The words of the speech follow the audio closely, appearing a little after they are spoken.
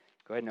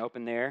go ahead and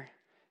open there.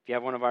 If you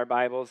have one of our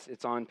Bibles,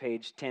 it's on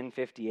page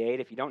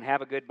 1058. If you don't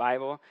have a good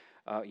Bible,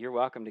 you're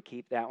welcome to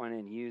keep that one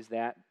and use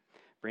that.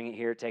 Bring it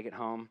here, take it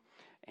home.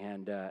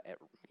 And, I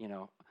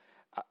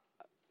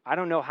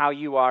don't know how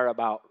you are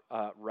about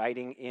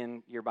writing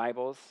in your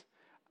Bibles.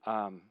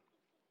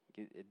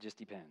 It just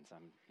depends.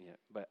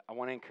 But I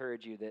want to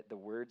encourage you that the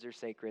words are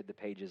sacred, the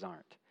pages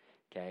aren't.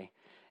 Okay?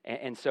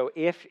 And so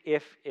if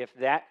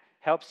that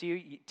helps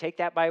you, take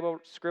that Bible,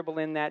 scribble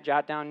in that,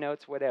 jot down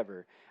notes,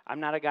 whatever. I'm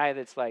not a guy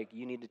that's like,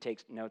 you need to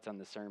take notes on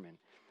the sermon.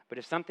 But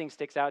if something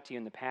sticks out to you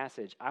in the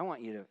passage, I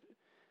want you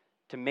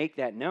to make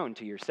that known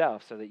to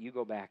yourself so that you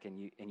go back and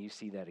you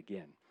see that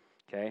again.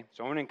 Okay?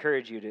 So I want to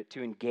encourage you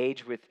to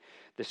engage with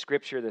the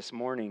Scripture this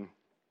morning.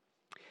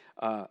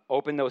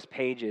 Open those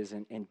pages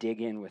and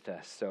dig in with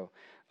us.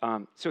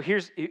 So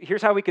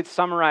here's how we could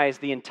summarize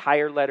the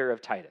entire letter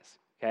of Titus.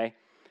 Okay?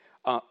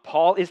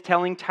 Paul is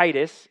telling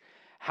Titus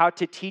how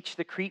to teach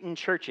the Cretan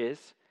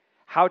churches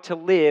how to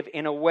live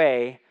in a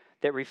way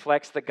that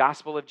reflects the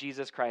gospel of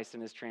Jesus Christ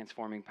and his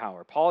transforming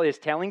power. Paul is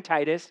telling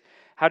Titus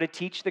how to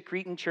teach the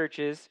Cretan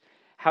churches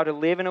how to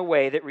live in a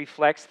way that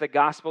reflects the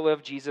gospel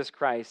of Jesus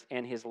Christ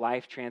and his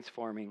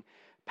life-transforming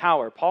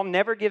power. Paul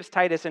never gives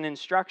Titus an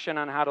instruction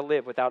on how to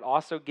live without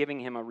also giving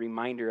him a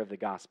reminder of the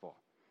gospel.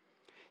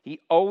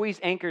 He always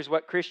anchors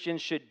what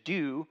Christians should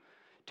do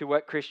to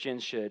what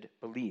Christians should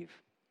believe.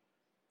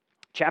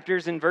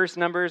 Chapters and verse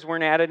numbers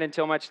weren't added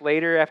until much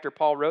later after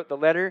Paul wrote the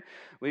letter.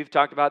 We've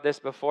talked about this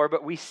before,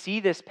 but we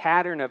see this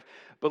pattern of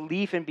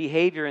belief and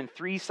behavior in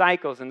 3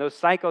 cycles, and those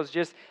cycles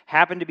just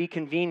happen to be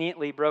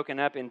conveniently broken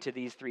up into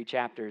these 3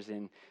 chapters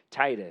in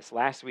Titus.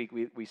 Last week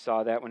we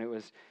saw that when it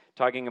was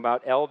talking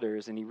about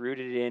elders, and he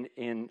rooted it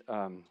in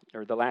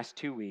the last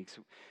 2 weeks.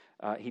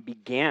 He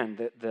began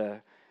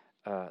the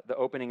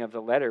opening of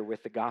the letter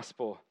with the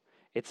gospel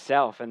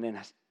itself, and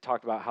then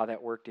talked about how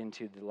that worked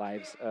into the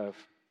lives of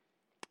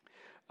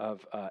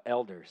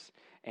elders.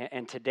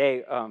 And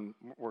today,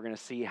 we're going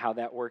to see how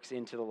that works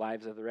into the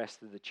lives of the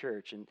rest of the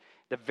church. And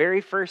the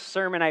very first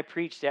sermon I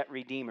preached at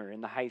Redeemer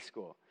in the high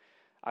school,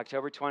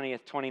 October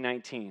 20th,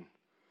 2019,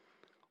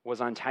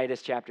 was on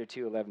Titus chapter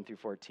 2, 11 through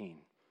 14.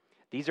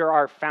 These are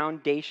our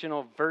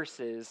foundational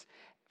verses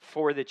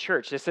for the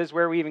church. This is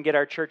where we even get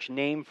our church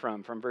name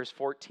from verse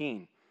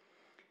 14.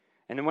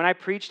 And then when I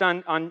preached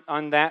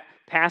on that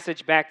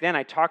passage back then,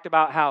 I talked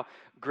about how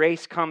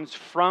grace comes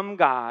from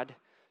God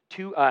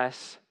to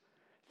us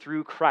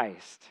through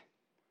Christ.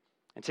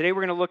 And today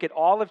we're going to look at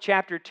all of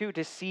chapter 2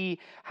 to see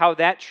how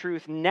that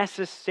truth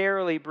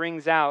necessarily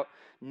brings out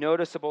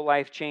noticeable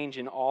life change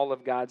in all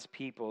of God's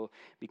people.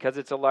 Because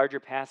it's a larger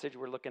passage,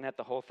 we're looking at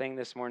the whole thing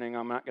this morning.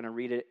 I'm not going to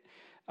read it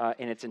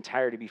in its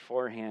entirety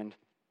beforehand.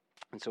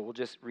 And so we'll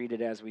just read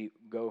it as we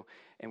go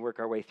and work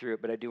our way through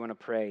it. But I do want to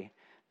pray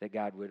that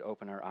God would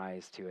open our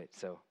eyes to it.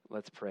 So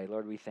let's pray.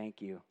 Lord, we thank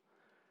you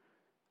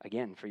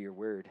again for your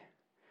word.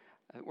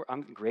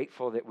 I'm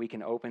grateful that we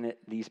can open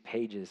these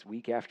pages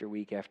week after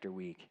week after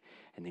week,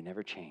 and they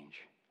never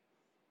change.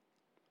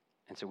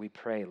 And so we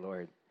pray,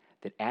 Lord,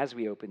 that as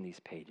we open these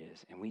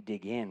pages and we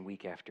dig in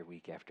week after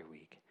week after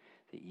week,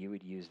 that you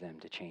would use them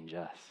to change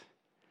us.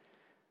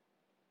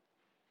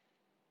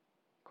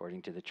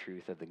 According to the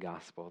truth of the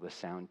gospel, the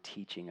sound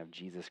teaching of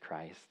Jesus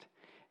Christ,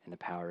 and the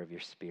power of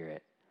your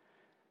Spirit,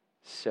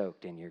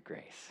 soaked in your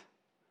grace.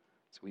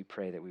 So we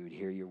pray that we would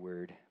hear your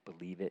word,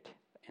 believe it,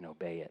 and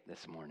obey it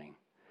this morning,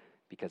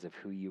 because of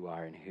who you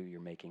are and who you're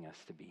making us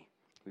to be.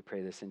 We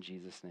pray this in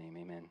Jesus' name,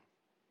 amen.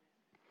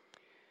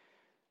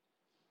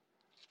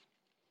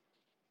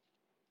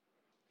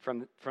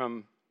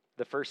 From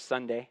the first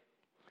Sunday,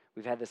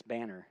 we've had this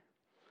banner.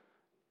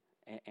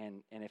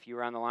 And if you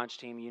were on the launch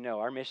team, you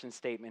know our mission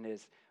statement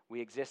is, we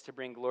exist to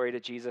bring glory to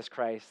Jesus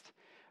Christ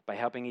by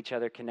helping each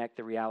other connect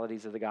the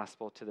realities of the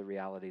gospel to the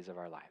realities of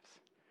our lives,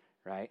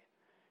 right?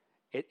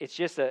 It's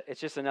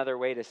just another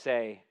way to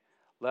say,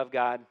 love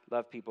God,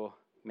 love people,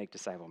 make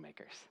disciple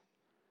makers,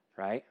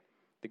 right?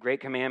 The great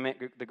commandment,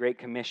 the great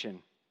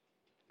commission.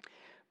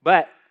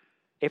 But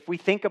if we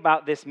think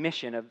about this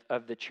mission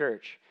of the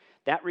church,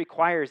 that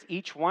requires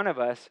each one of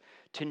us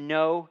to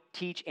know,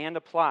 teach, and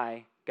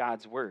apply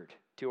God's word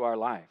to our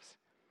lives.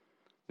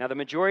 Now, the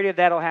majority of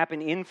that will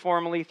happen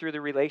informally through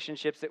the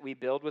relationships that we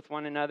build with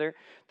one another.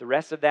 The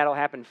rest of that will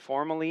happen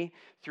formally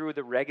through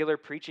the regular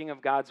preaching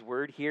of God's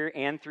word here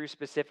and through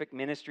specific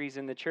ministries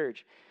in the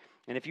church.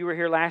 And if you were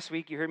here last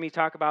week, you heard me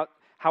talk about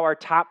how our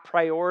top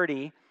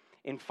priority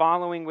in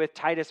following with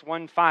Titus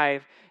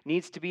 1:5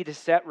 needs to be to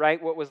set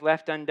right what was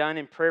left undone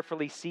and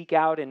prayerfully seek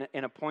out and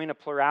appoint a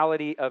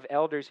plurality of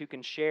elders who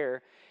can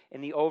share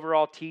in the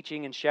overall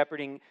teaching and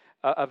shepherding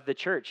of the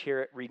church here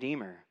at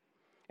Redeemer.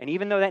 And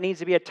even though that needs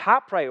to be a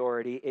top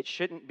priority, it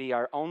shouldn't be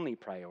our only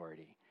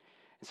priority.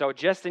 And so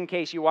just in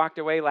case you walked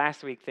away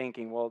last week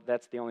thinking, well,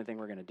 that's the only thing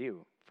we're going to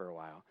do for a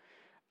while,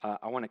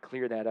 I want to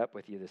clear that up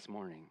with you this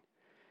morning.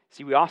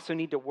 See, we also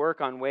need to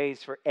work on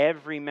ways for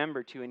every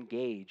member to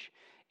engage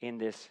in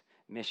this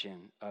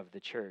mission of the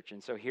church.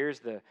 And so here's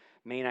the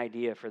main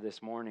idea for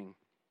this morning.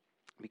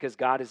 Because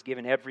God has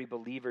given every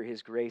believer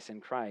his grace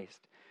in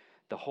Christ,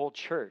 the whole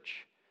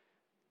church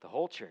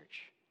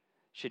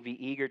should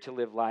be eager to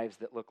live lives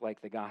that look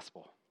like the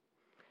gospel.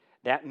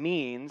 That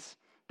means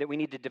that we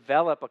need to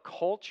develop a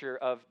culture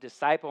of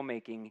disciple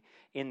making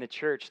in the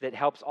church that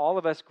helps all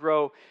of us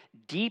grow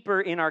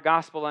deeper in our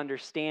gospel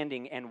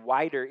understanding and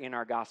wider in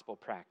our gospel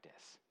practice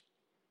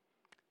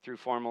through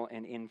formal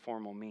and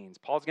informal means.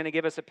 Paul's going to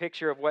give us a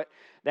picture of what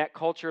that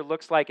culture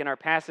looks like in our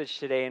passage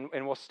today,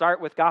 and we'll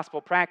start with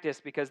gospel practice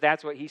because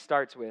that's what he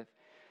starts with.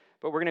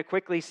 But we're going to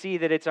quickly see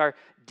that it's our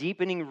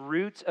deepening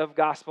roots of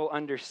gospel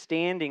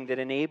understanding that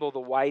enable the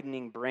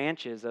widening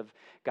branches of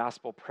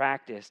gospel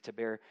practice to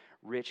bear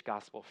rich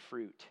gospel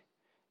fruit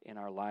in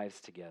our lives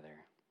together.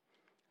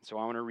 So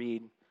I want to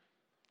read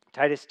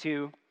Titus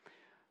 2,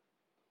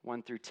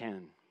 1 through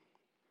 10.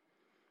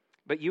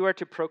 But you are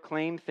to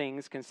proclaim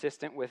things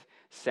consistent with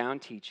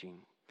sound teaching.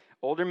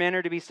 Older men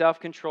are to be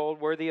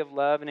self-controlled, worthy of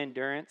love and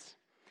endurance.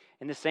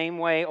 In the same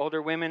way,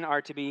 older women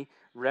are to be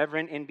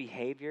reverent in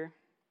behavior,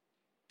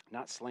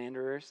 not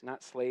slanderers,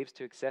 not slaves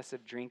to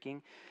excessive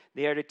drinking.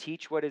 They are to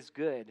teach what is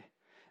good,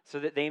 so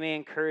that they may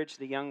encourage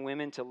the young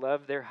women to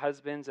love their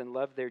husbands and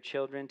love their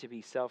children, to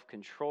be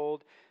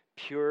self-controlled,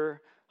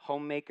 pure,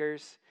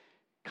 homemakers,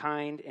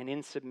 kind, and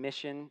in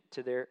submission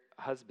to their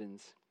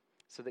husbands,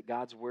 so that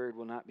God's word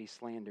will not be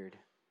slandered.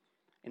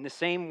 In the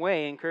same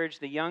way, encourage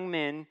the young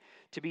men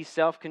to be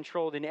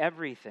self-controlled in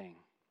everything.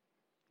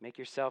 Make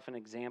yourself an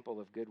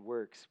example of good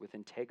works with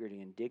integrity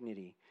and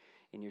dignity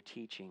in your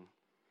teaching.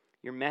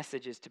 Your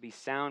message is to be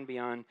sound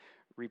beyond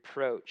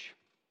reproach,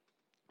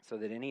 so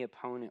that any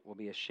opponent will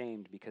be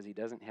ashamed because he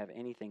doesn't have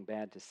anything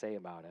bad to say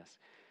about us.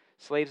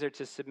 Slaves are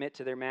to submit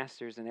to their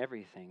masters in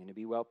everything and to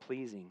be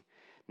well-pleasing,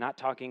 not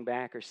talking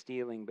back or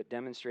stealing, but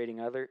demonstrating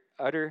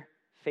utter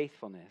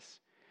faithfulness,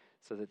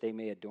 so that they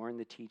may adorn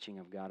the teaching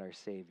of God our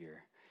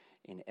Savior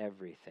in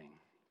everything.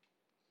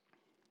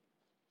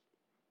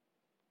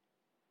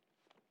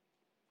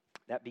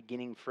 That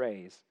beginning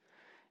phrase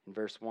in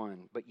verse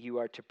 1, but you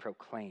are to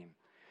proclaim.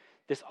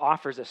 This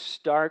offers a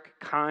stark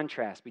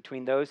contrast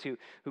between those who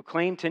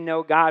claim to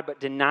know God but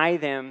deny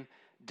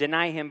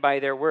him by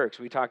their works.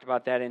 We talked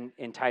about that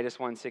in Titus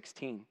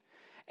 1:16.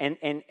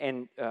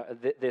 And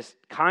this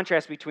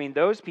contrast between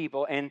those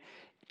people and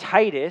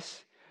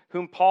Titus,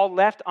 whom Paul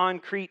left on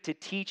Crete to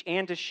teach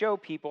and to show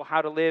people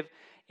how to live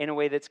in a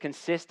way that's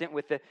consistent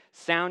with the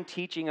sound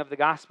teaching of the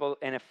gospel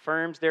and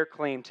affirms their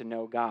claim to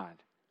know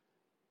God.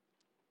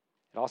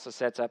 It also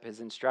sets up his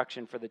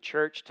instruction for the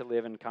church to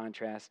live in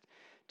contrast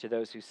to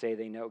those who say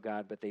they know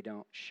God, but they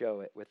don't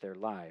show it with their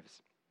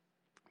lives,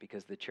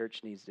 because the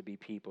church needs to be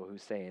people who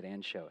say it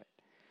and show it.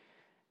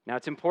 Now,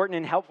 it's important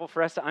and helpful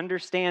for us to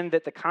understand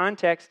that the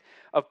context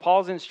of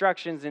Paul's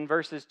instructions in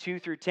verses 2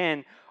 through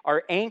 10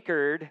 are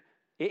anchored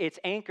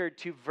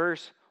to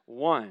verse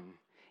 1.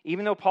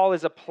 Even though Paul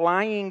is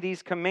applying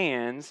these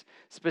commands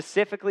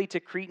specifically to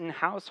Cretan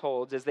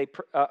households as they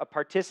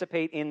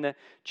participate in the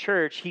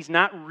church, he's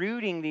not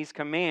rooting these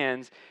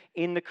commands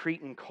in the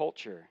Cretan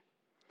culture.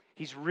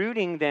 He's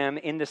rooting them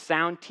in the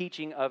sound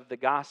teaching of the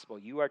gospel.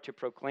 You are to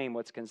proclaim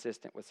what's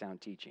consistent with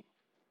sound teaching.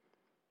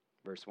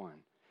 Verse 1.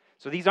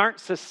 So these aren't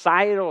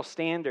societal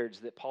standards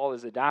that Paul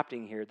is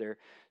adopting here. They're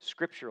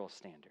scriptural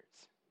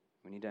standards.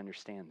 We need to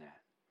understand that.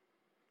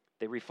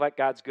 They reflect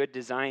God's good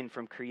design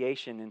from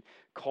creation and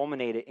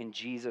culminate it in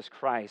Jesus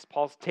Christ.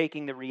 Paul's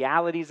taking the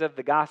realities of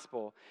the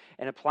gospel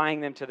and applying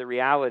them to the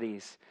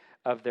realities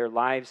of their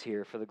lives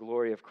here for the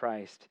glory of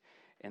Christ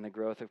and the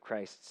growth of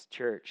Christ's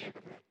church.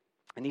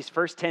 In these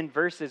first 10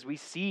 verses, we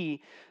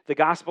see the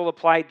gospel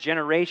applied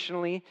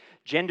generationally,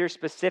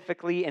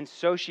 gender-specifically, and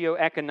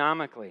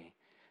socioeconomically.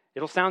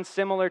 It'll sound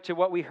similar to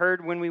what we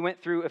heard when we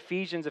went through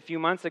Ephesians a few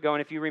months ago.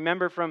 And if you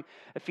remember from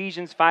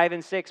Ephesians 5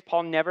 and 6,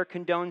 Paul never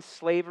condones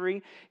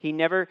slavery. He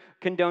never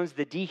condones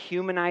the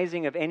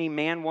dehumanizing of any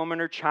man, woman,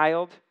 or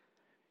child.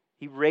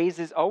 He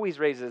always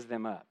raises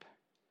them up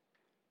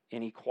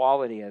in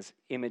equality as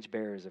image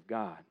bearers of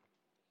God.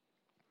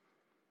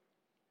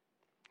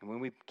 And when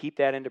we keep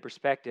that into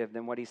perspective,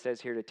 then what he says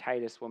here to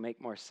Titus will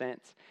make more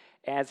sense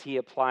as he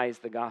applies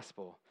the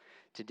gospel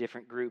to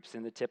different groups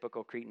in the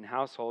typical Cretan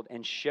household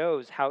and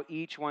shows how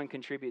each one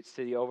contributes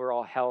to the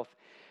overall health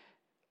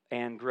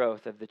and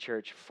growth of the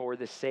church for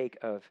the sake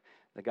of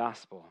the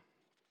gospel.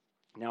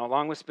 Now,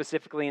 along with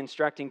specifically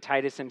instructing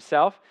Titus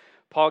himself,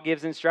 Paul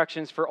gives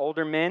instructions for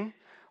older men,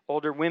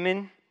 older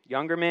women,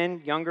 younger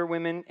men, younger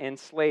women, and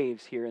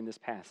slaves here in this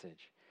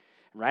passage.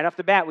 Right off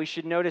the bat, we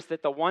should notice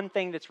that the one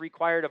thing that's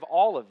required of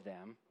all of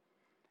them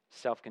is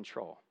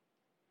self-control.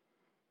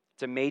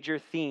 It's a major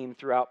theme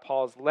throughout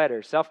Paul's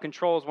letter.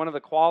 Self-control is one of the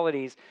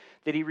qualities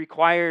that he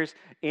requires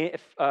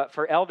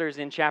for elders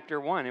in chapter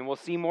 1. And we'll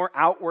see more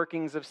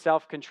outworkings of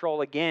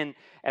self-control again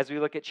as we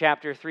look at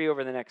chapter 3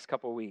 over the next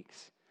couple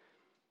weeks.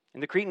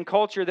 In the Cretan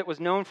culture that was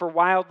known for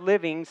wild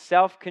living,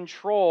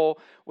 self-control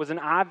was an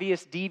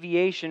obvious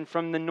deviation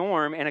from the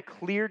norm and a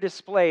clear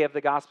display of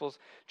the gospel's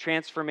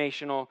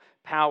transformational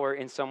power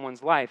in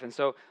someone's life. And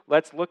so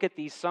let's look at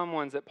these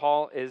someones that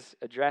Paul is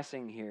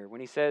addressing here. When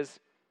he says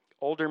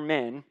older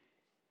men,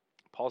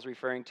 Paul's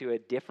referring to a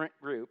different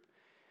group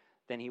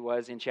than he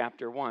was in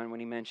chapter 1 when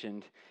he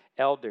mentioned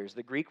elders.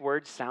 The Greek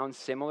words sound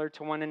similar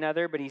to one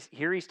another, but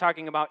he's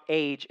talking about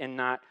age and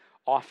not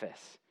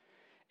office.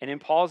 And in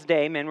Paul's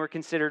day, men were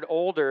considered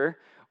older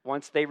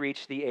once they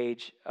reached the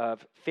age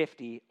of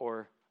 50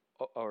 or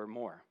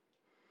more.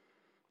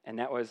 And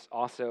that was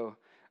also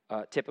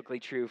typically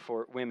true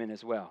for women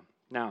as well.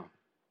 Now,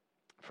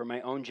 for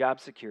my own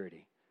job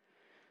security,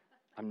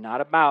 I'm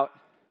not about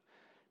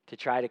to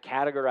try to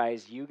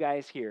categorize you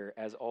guys here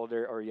as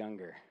older or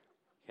younger,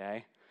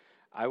 okay?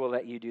 I will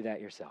let you do that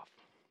yourself.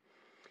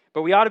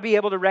 But we ought to be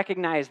able to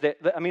recognize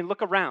that,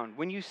 look around.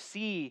 When you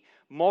see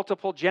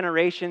multiple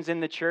generations in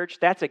the church,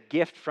 that's a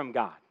gift from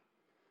God.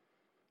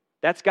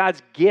 That's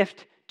God's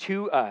gift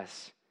to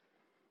us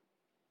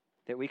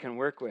that we can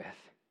work with.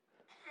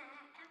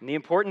 And the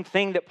important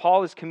thing that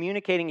Paul is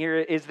communicating here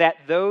is that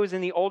those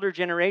in the older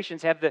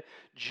generations have the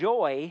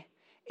joy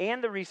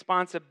and the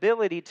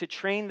responsibility to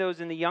train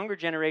those in the younger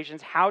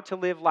generations how to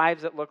live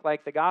lives that look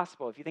like the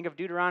gospel. If you think of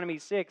Deuteronomy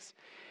 6,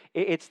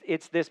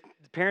 it's this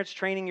parents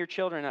training your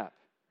children up,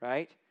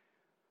 right?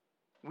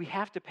 We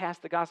have to pass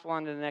the gospel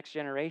on to the next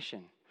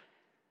generation,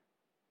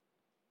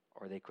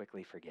 or they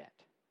quickly forget.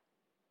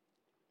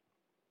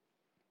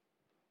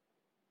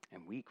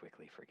 And we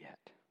quickly forget.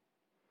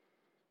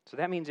 So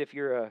that means if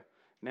you're a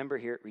member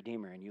here at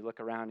Redeemer and you look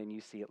around and you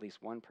see at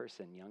least one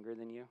person younger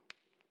than you,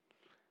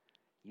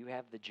 you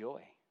have the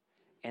joy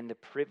and the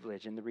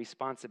privilege and the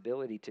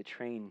responsibility to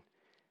train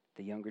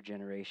the younger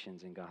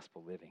generations in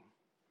gospel living.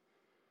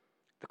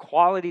 The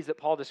qualities that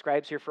Paul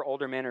describes here for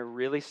older men are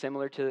really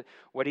similar to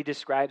what he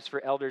describes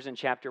for elders in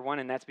chapter 1,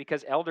 and that's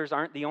because elders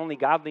aren't the only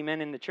godly men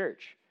in the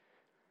church.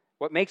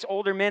 What makes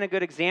older men a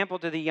good example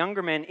to the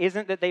younger men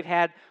isn't that they've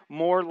had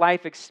more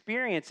life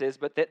experiences,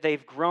 but that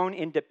they've grown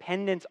in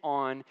dependence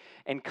on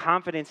and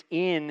confidence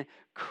in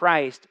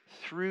Christ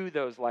through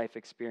those life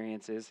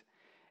experiences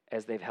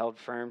as they've held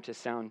firm to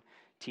sound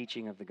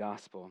teaching of the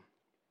gospel.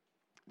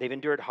 They've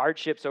endured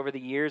hardships over the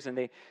years, and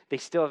they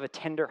still have a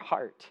tender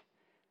heart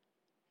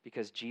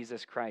because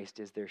Jesus Christ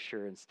is their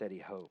sure and steady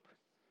hope.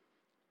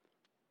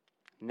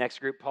 The next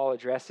group Paul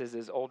addresses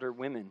is older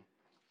women.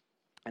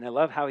 And I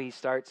love how he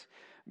starts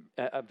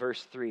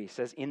verse 3. It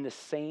says, in the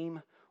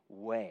same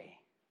way.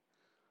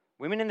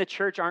 Women in the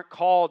church aren't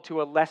called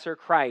to a lesser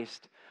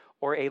Christ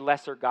or a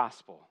lesser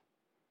gospel.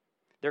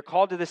 They're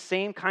called to the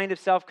same kind of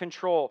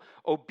self-control,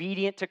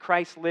 obedient to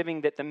Christ's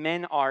living that the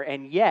men are,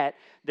 and yet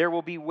there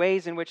will be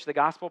ways in which the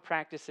gospel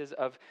practices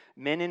of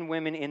men and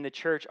women in the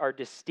church are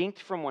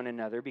distinct from one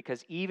another,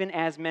 because even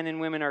as men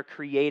and women are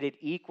created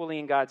equally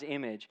in God's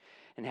image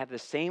and have the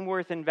same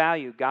worth and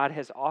value, God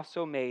has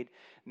also made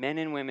men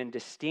and women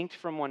distinct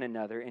from one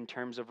another in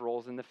terms of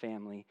roles in the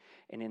family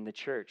and in the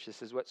church.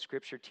 This is what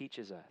Scripture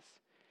teaches us.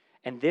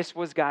 And this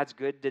was God's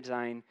good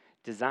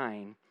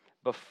design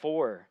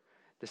before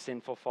the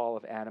sinful fall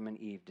of Adam and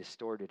Eve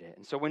distorted it.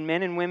 And so when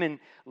men and women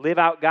live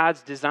out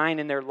God's design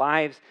in their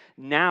lives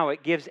now,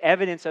 it gives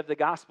evidence of the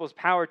gospel's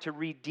power to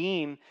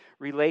redeem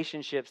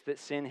relationships that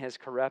sin has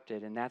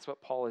corrupted. And that's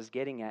what Paul is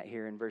getting at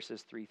here in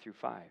verses 3 through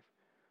 5.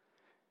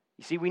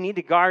 You see, we need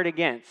to guard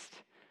against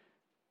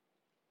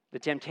the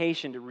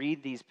temptation to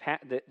read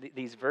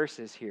these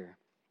verses here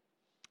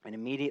and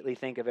immediately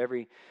think of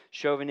every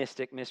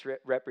chauvinistic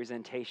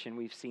misrepresentation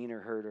we've seen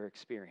or heard or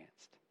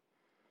experienced.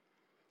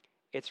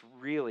 It's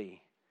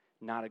really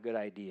not a good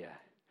idea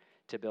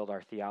to build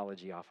our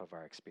theology off of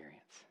our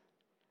experience.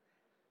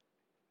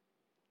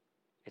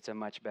 It's a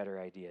much better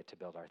idea to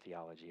build our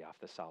theology off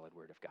the solid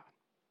Word of God.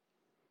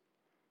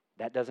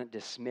 That doesn't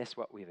dismiss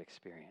what we've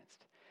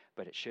experienced,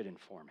 but it should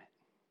inform it.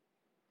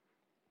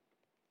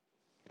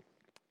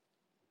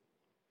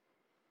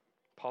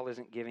 Paul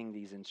isn't giving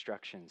these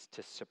instructions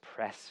to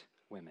suppress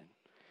women,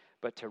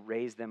 but to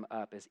raise them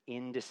up as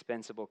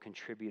indispensable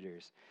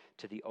contributors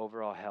to the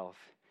overall health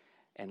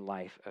and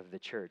life of the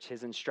church.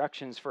 His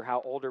instructions for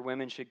how older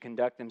women should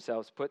conduct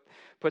themselves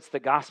puts the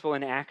gospel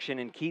in action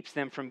and keeps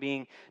them from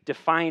being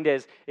defined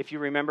as, if you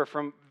remember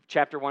from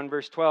chapter 1,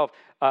 verse 12,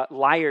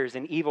 liars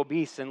and evil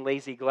beasts and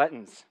lazy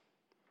gluttons.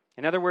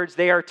 In other words,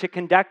 they are to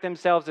conduct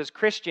themselves as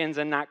Christians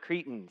and not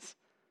Cretans.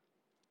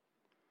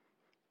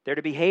 They're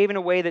to behave in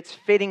a way that's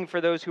fitting for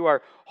those who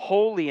are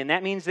holy, and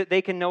that means that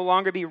they can no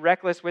longer be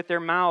reckless with their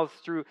mouths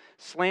through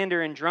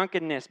slander and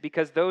drunkenness,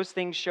 because those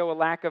things show a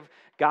lack of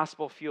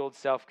gospel-fueled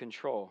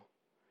self-control.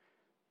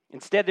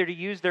 Instead, they're to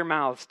use their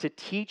mouths to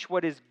teach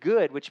what is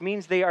good, which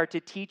means they are to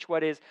teach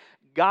what is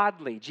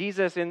godly.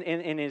 Jesus,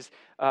 in his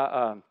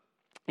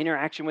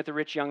interaction with the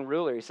rich young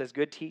ruler, he says,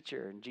 "Good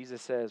teacher." And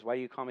Jesus says, "Why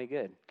do you call me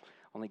good?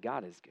 Only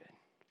God is good."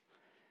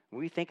 When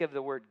we think of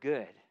the word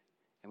good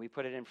and we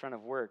put it in front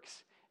of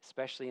works,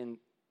 especially in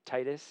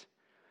Titus,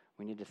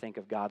 we need to think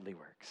of godly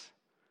works.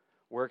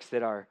 Works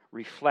that are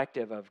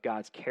reflective of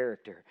God's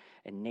character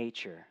and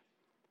nature.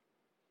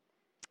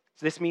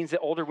 So this means that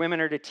older women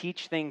are to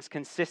teach things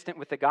consistent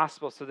with the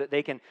gospel so that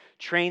they can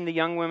train the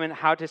young women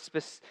how to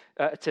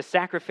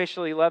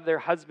sacrificially love their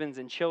husbands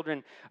and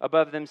children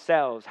above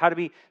themselves, how to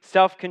be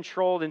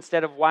self-controlled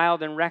instead of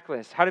wild and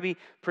reckless, how to be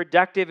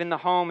productive in the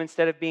home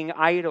instead of being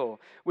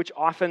idle, which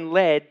often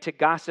led to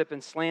gossip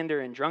and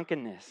slander and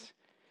drunkenness,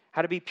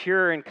 how to be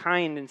pure and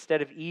kind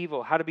instead of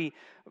evil, how to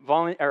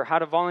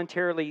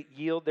voluntarily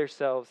yield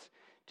themselves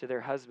to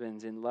their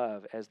husbands in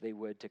love as they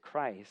would to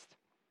Christ.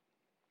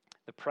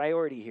 The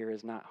priority here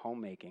is not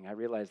homemaking. I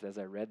realized as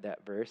I read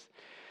that verse,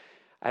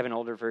 I have an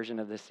older version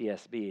of the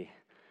CSB.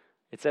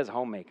 It says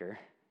homemaker.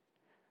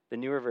 The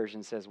newer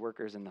version says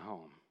workers in the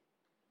home.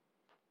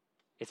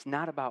 It's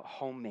not about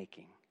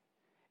homemaking.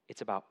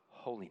 It's about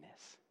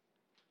holiness.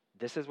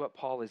 This is what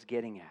Paul is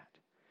getting at.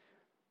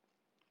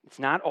 It's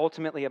not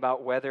ultimately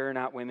about whether or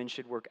not women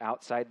should work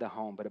outside the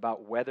home, but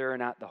about whether or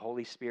not the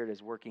Holy Spirit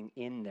is working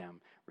in them,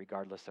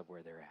 regardless of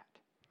where they're at.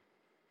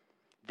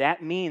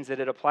 That means that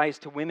it applies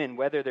to women,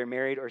 whether they're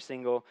married or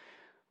single,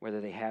 whether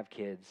they have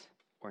kids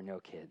or no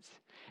kids.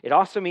 It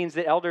also means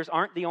that elders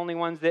aren't the only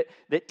ones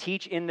that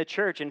teach in the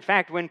church. In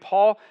fact, when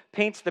Paul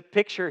paints the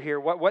picture here,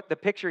 what the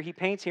picture he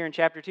paints here in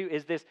chapter 2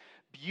 is this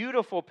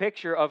beautiful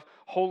picture of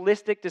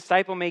holistic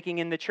disciple making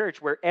in the church,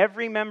 where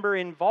every member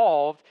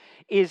involved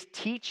is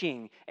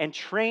teaching and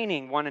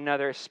training one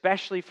another,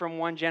 especially from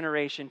one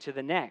generation to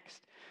the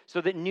next, so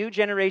that new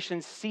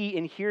generations see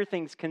and hear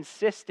things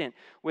consistent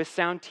with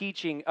sound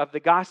teaching of the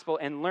gospel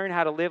and learn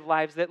how to live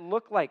lives that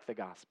look like the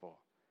gospel.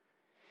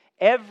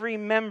 Every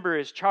member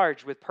is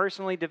charged with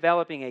personally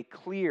developing a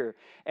clear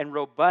and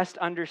robust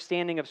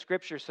understanding of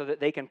Scripture so that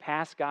they can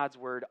pass God's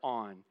word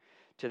on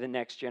to the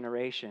next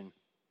generation.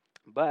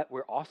 But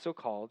we're also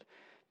called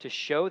to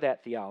show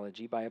that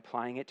theology by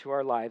applying it to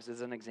our lives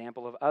as an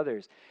example of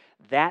others.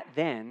 That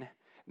then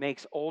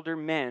makes older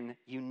men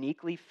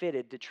uniquely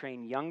fitted to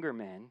train younger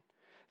men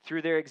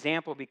through their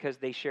example because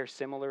they share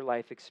similar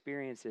life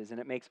experiences. And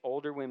it makes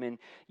older women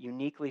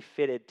uniquely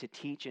fitted to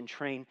teach and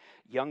train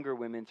younger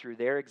women through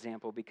their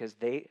example because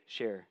they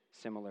share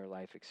similar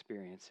life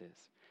experiences.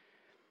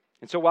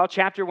 And so while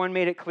chapter 1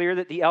 made it clear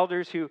that the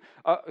elders who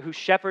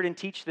shepherd and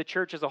teach the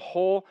church as a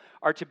whole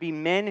are to be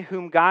men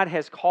whom God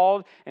has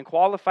called and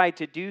qualified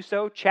to do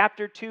so,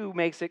 chapter 2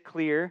 makes it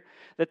clear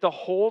that the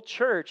whole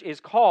church is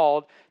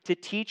called to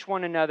teach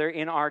one another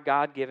in our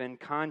God-given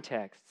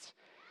contexts.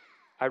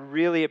 I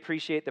really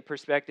appreciate the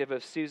perspective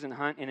of Susan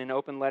Hunt in an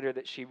open letter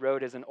that she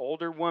wrote as an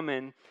older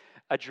woman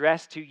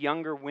addressed to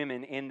younger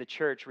women in the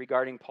church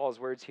regarding Paul's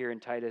words here in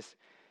Titus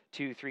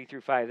 2, 3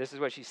 through 5. This is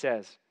what she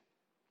says.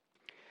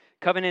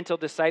 Covenantal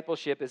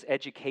discipleship is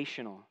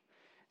educational,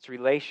 it's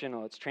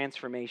relational, it's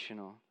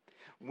transformational.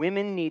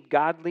 Women need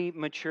godly,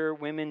 mature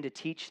women to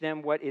teach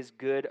them what is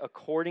good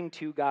according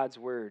to God's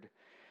word.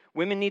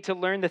 Women need to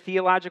learn the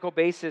theological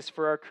basis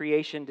for our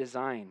creation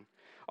design,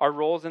 our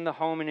roles in the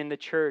home and in the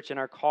church, and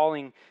our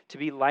calling to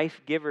be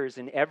life givers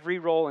in every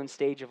role and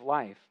stage of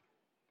life.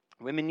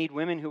 Women need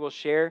women who will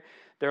share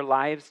their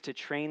lives to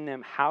train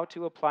them how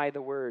to apply the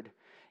word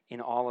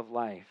in all of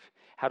life,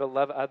 how to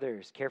love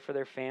others, care for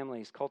their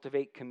families,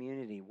 cultivate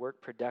community, work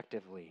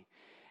productively,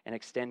 and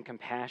extend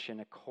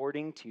compassion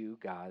according to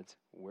God's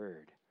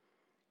word.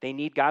 They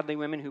need godly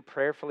women who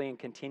prayerfully and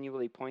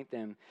continually point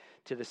them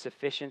to the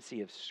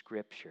sufficiency of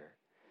Scripture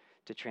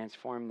to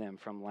transform them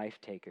from life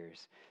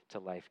takers to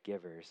life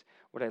givers.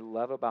 What I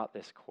love about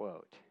this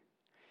quote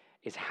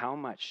is how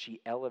much she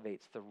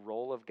elevates the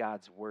role of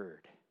God's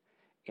word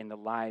in the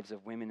lives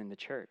of women in the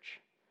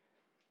church.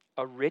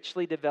 A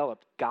richly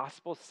developed,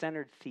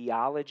 gospel-centered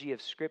theology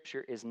of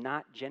Scripture is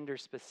not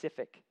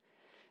gender-specific,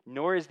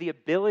 nor is the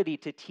ability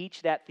to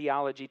teach that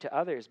theology to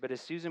others. But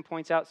as Susan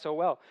points out so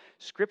well,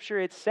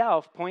 Scripture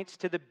itself points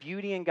to the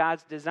beauty in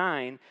God's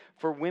design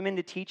for women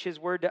to teach His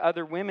word to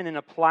other women and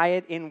apply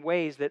it in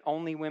ways that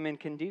only women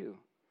can do.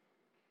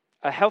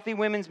 A healthy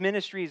women's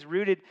ministry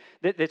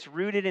that's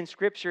rooted in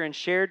Scripture and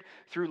shared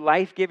through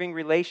life-giving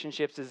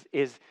relationships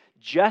is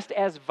just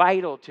as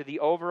vital to the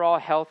overall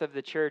health of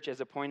the church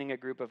as appointing a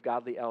group of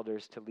godly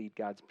elders to lead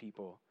God's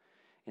people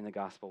in the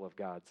gospel of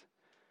God's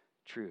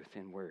truth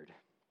and word.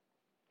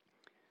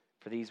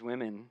 For these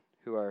women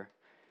who are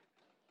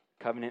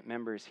covenant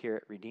members here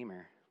at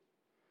Redeemer,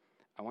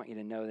 I want you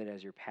to know that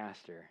as your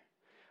pastor,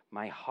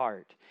 my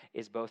heart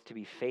is both to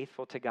be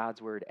faithful to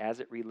God's word as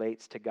it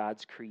relates to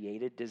God's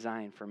created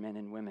design for men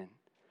and women,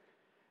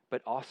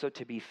 but also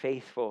to be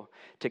faithful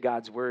to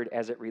God's word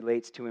as it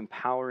relates to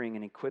empowering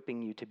and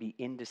equipping you to be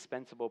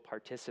indispensable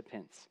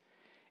participants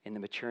in the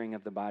maturing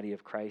of the body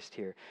of Christ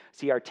here.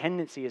 See, our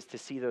tendency is to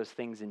see those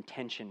things in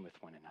tension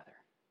with one another.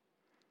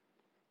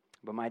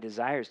 But my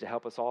desire is to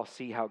help us all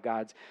see how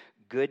God's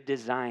good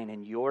design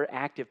and your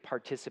active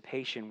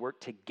participation work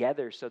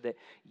together so that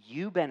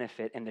you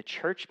benefit and the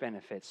church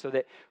benefits, so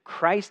that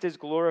Christ is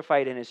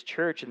glorified in His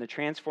church and the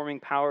transforming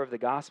power of the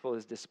gospel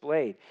is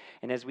displayed.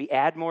 And as we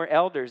add more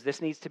elders,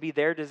 this needs to be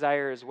their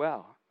desire as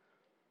well.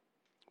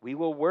 We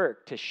will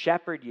work to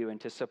shepherd you and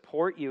to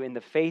support you in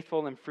the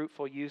faithful and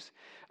fruitful use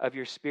of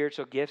your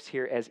spiritual gifts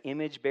here as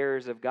image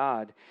bearers of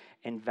God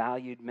and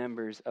valued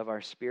members of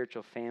our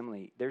spiritual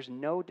family. There's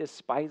no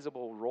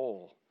despisable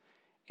role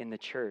in the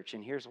church,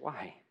 and here's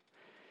why.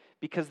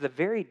 Because the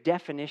very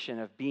definition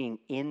of being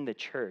in the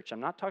church, I'm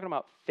not talking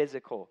about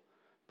physical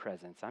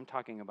presence, I'm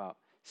talking about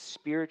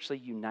spiritually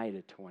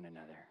united to one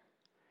another.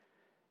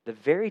 The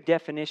very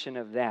definition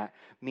of that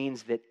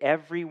means that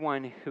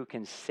everyone who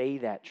can say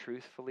that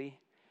truthfully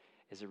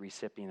is a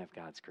recipient of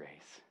God's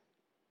grace.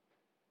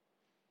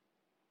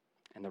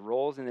 And the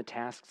roles and the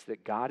tasks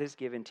that God has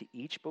given to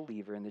each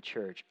believer in the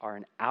church are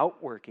an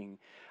outworking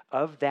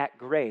of that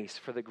grace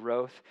for the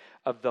growth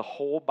of the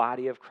whole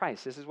body of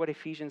Christ. This is what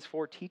Ephesians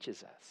 4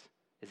 teaches us,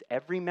 is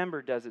every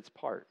member does its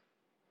part.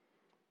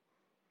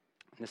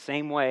 In the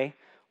same way,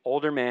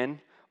 older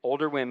men,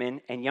 older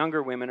women, and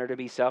younger women are to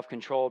be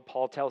self-controlled.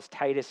 Paul tells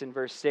Titus in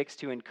verse 6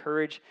 to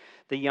encourage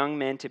the young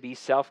men to be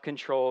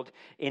self-controlled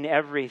in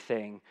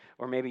everything.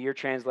 Or maybe your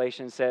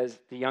translation says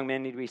the young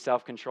men need to be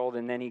self-controlled,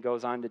 and then he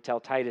goes on to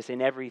tell Titus,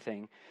 in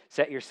everything,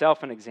 set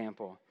yourself an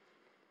example.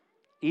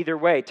 Either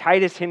way,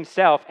 Titus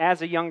himself,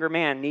 as a younger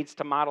man, needs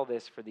to model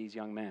this for these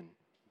young men,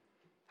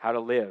 how to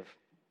live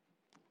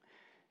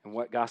and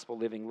what gospel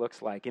living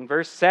looks like. In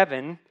verse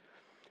 7,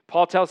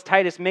 Paul tells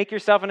Titus, make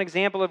yourself an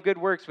example of good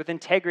works with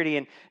integrity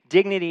and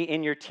dignity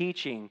in your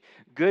teaching.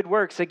 Good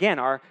works, again,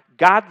 are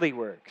godly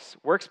works.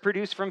 Works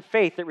produced from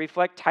faith that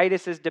reflect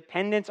Titus's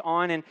dependence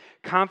on and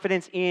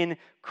confidence in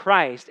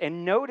Christ.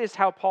 And notice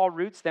how Paul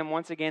roots them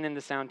once again in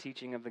the sound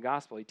teaching of the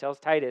gospel. He tells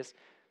Titus,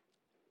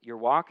 your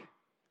walk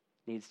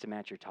needs to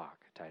match your talk,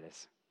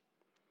 Titus.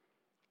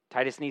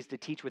 Titus needs to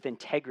teach with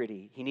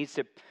integrity. He needs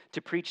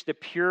to preach the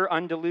pure,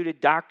 undiluted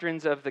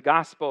doctrines of the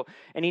gospel.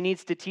 And he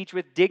needs to teach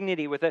with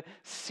dignity, with a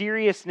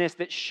seriousness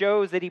that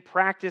shows that he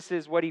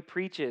practices what he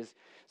preaches,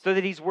 so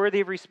that he's worthy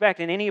of respect.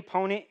 And any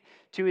opponent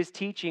to his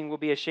teaching will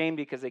be ashamed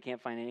because they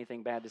can't find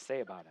anything bad to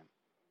say about him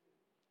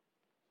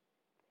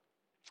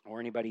or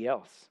anybody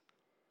else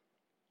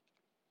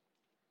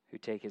who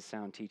take his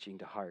sound teaching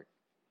to heart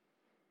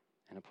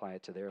and apply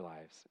it to their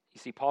lives. You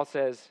see, Paul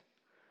says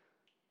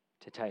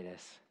to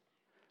Titus,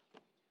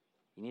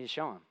 you need to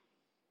show them.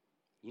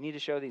 You need to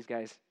show these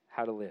guys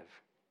how to live.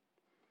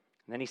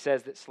 And then he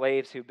says that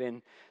slaves who've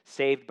been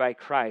saved by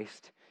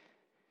Christ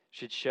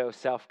should show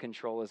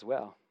self-control as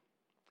well.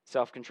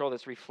 Self-control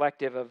that's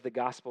reflective of the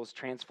gospel's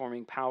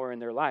transforming power in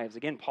their lives.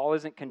 Again, Paul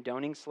isn't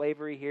condoning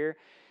slavery here.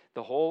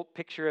 The whole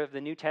picture of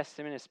the New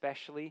Testament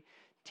especially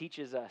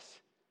teaches us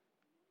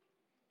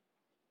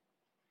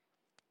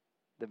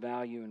the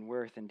value and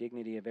worth and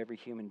dignity of every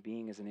human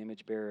being as an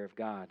image bearer of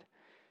God.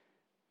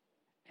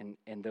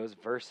 And those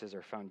verses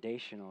are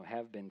foundational,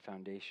 have been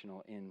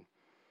foundational in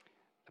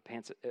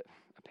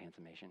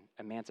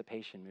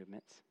emancipation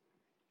movements.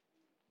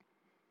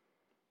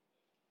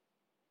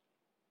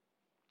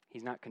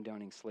 He's not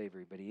condoning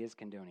slavery, but he is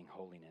condoning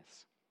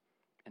holiness.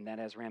 And that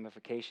has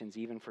ramifications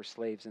even for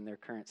slaves in their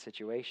current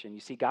situation.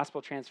 You see,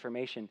 gospel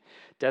transformation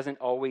doesn't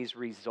always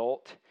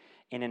result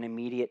in an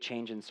immediate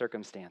change in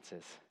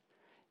circumstances.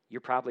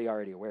 You're probably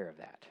already aware of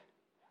that.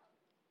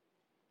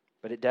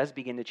 But it does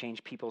begin to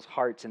change people's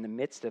hearts in the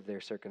midst of their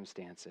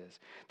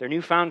circumstances. Their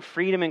newfound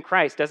freedom in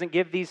Christ doesn't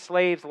give these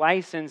slaves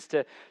license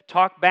to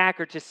talk back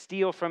or to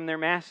steal from their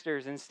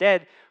masters.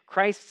 Instead,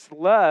 Christ's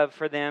love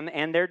for them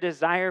and their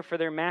desire for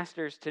their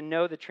masters to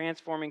know the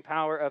transforming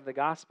power of the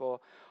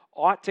gospel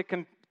ought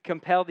to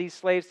compel these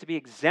slaves to be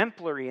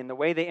exemplary in the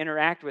way they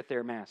interact with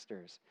their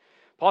masters.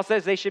 Paul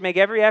says they should make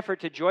every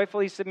effort to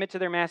joyfully submit to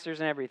their masters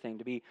in everything,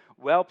 to be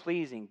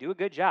well-pleasing, do a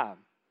good job,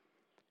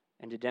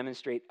 and to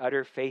demonstrate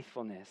utter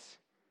faithfulness.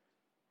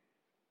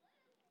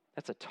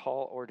 That's a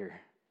tall order.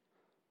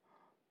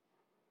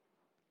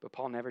 But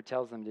Paul never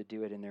tells them to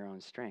do it in their own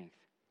strength.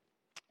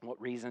 What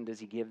reason does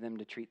he give them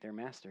to treat their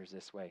masters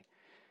this way?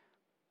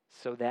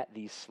 So that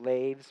these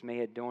slaves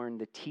may adorn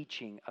the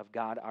teaching of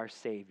God our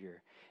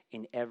Savior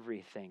in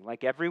everything.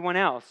 Like everyone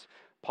else,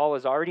 Paul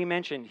has already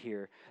mentioned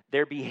here,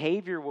 their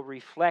behavior will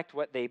reflect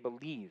what they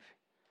believe.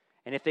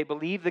 And if they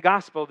believe the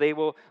gospel, they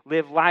will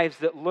live lives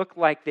that look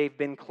like they've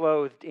been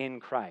clothed in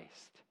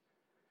Christ.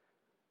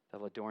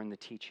 They'll adorn the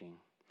teaching.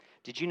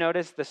 Did you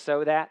notice the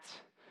so that's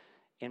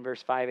in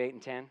verse 5, 8,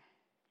 and 10?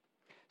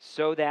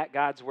 So that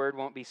God's word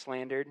won't be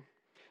slandered.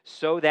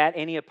 So that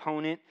any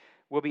opponent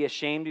will be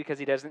ashamed because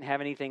he doesn't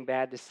have anything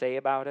bad to say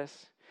about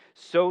us.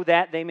 So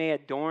that they may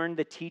adorn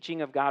the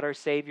teaching of God our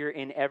Savior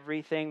in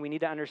everything. We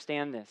need to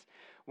understand this.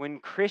 When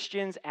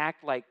Christians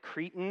act like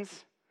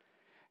cretins,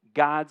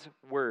 God's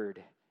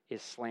word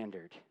is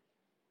slandered.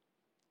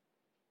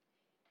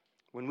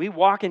 When we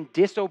walk in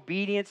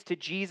disobedience to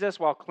Jesus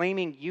while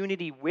claiming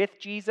unity with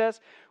Jesus,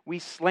 we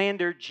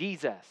slander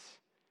Jesus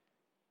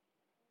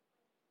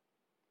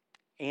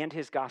and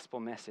his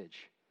gospel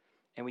message.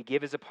 And we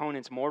give his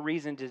opponents more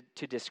reason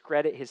to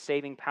discredit his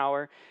saving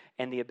power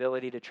and the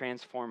ability to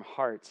transform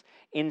hearts.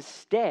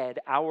 Instead,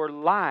 our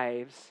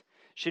lives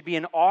should be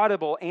an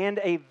audible and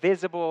a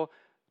visible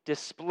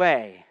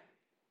display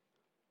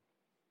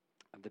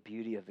of the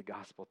beauty of the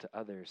gospel to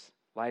others.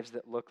 Lives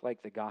that look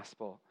like the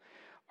gospel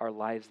are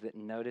lives that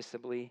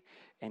noticeably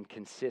and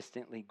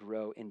consistently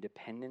grow in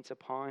dependence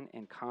upon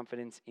and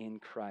confidence in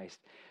Christ.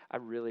 I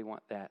really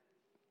want that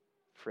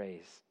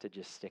phrase to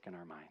just stick in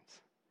our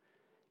minds.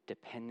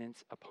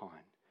 Dependence upon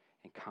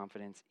and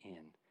confidence in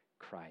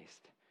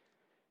Christ.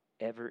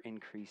 Ever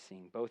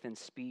increasing, both in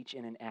speech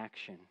and in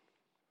action.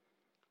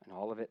 And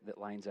all of it that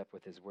lines up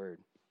with his word.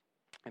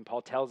 And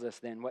Paul tells us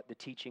then what the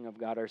teaching of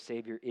God our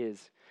Savior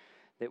is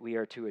that we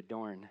are to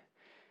adorn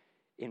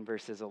in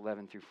verses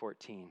 11 through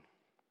 14.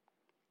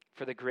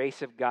 For the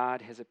grace of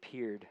God has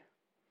appeared,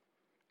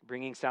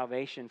 bringing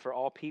salvation for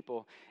all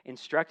people,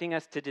 instructing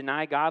us to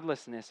deny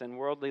godlessness and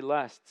worldly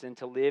lusts, and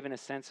to live in a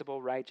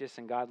sensible, righteous,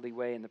 and godly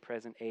way in the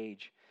present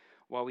age,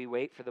 while we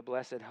wait for the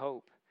blessed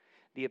hope,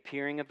 the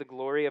appearing of the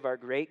glory of our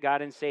great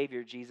God and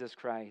Savior, Jesus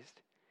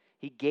Christ.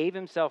 He gave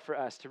himself for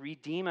us to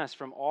redeem us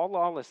from all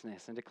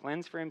lawlessness and to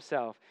cleanse for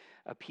himself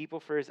a people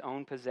for his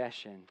own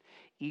possession,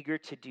 eager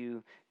to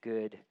do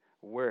good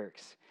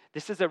works.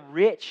 This is a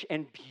rich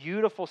and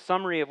beautiful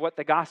summary of what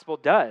the gospel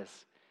does.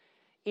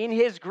 In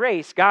his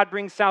grace, God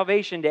brings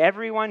salvation to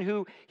everyone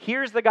who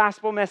hears the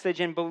gospel message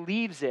and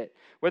believes it,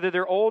 whether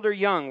they're old or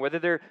young, whether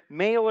they're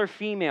male or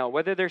female,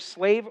 whether they're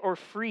slave or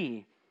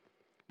free.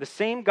 The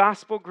same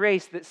gospel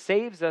grace that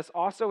saves us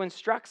also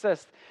instructs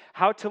us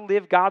how to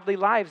live godly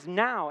lives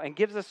now and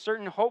gives us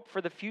certain hope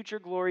for the future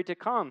glory to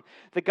come.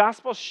 The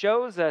gospel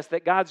shows us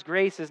that God's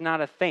grace is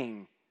not a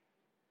thing.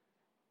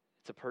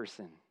 It's a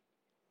person.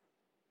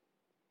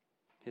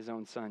 His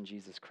own Son,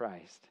 Jesus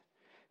Christ,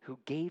 who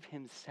gave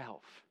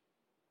himself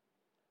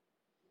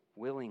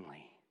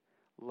willingly,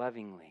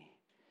 lovingly,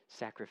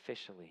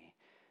 sacrificially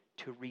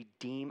to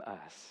redeem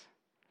us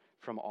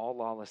from all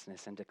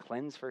lawlessness and to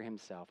cleanse for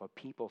himself a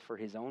people for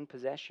his own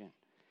possession,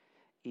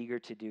 eager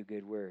to do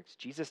good works.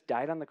 Jesus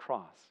died on the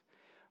cross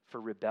for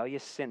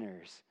rebellious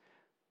sinners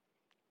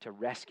to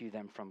rescue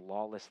them from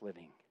lawless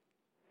living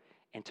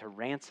and to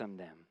ransom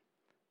them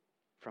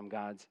from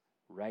God's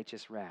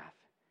righteous wrath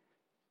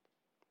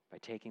by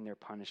taking their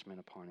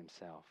punishment upon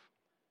himself.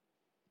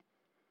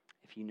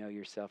 If you know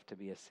yourself to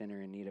be a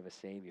sinner in need of a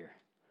Savior,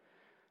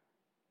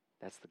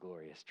 that's the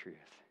glorious truth.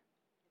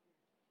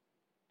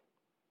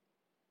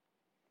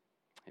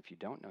 If you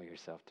don't know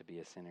yourself to be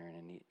a sinner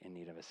and in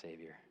need of a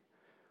Savior,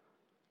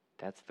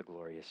 that's the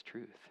glorious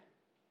truth.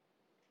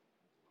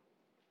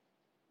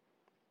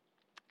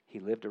 He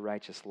lived a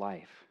righteous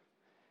life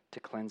to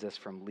cleanse us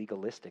from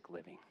legalistic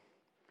living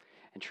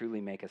and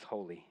truly make us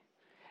holy.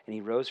 And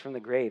he rose from the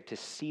grave to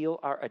seal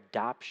our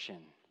adoption.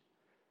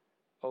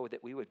 Oh,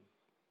 that we would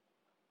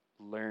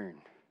learn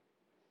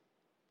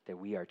that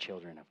we are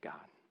children of God.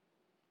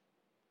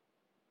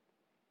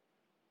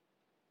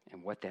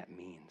 And what that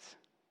means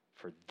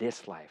for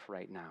this life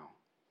right now.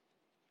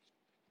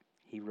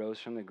 He rose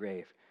from the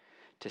grave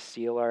to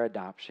seal our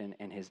adoption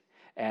and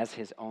as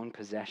his own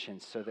possession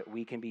so that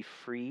we can be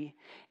free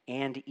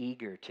and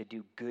eager to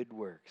do good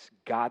works,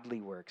 godly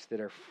works that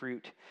are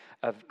fruit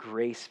of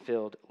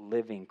grace-filled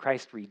living.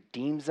 Christ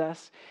redeems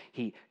us.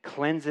 He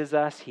cleanses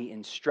us. He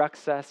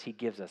instructs us. He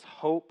gives us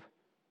hope.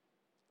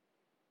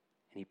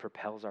 And he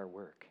propels our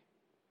work.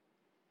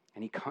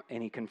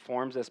 And he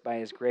conforms us by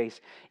his grace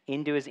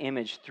into his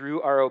image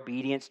through our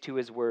obedience to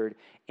his word,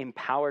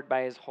 empowered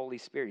by his Holy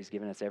Spirit. He's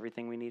given us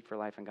everything we need for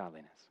life and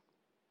godliness.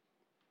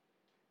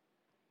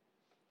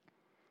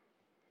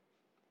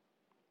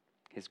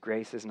 His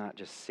grace is not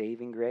just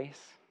saving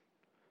grace.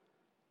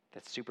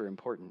 That's super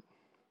important.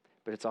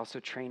 But it's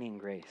also training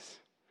grace.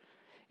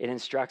 It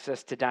instructs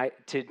us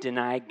to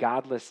deny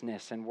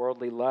godlessness and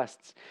worldly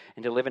lusts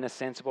and to live in a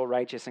sensible,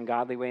 righteous, and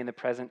godly way in the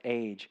present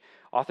age.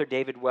 Author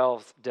David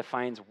Wells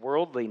defines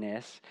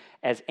worldliness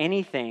as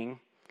anything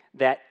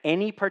that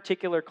any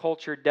particular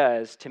culture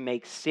does to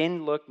make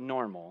sin look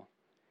normal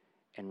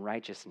and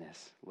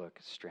righteousness look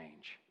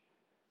strange.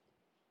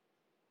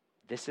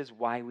 This is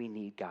why we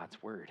need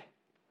God's word.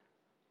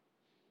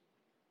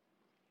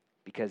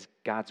 Because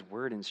God's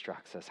word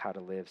instructs us how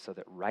to live so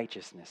that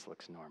righteousness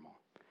looks normal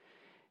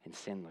and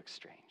sin looks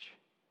strange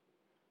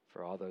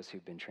for all those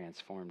who've been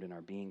transformed and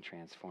are being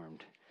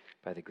transformed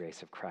by the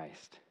grace of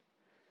Christ.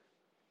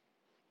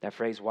 That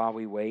phrase, while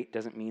we wait,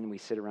 doesn't mean we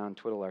sit around and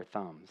twiddle our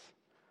thumbs.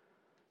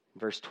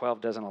 Verse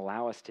 12 doesn't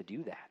allow us to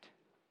do that.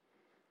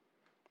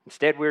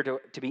 Instead, we're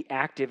to be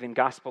active in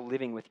gospel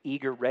living with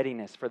eager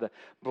readiness for the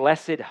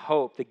blessed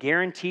hope, the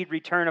guaranteed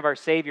return of our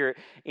Savior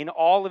in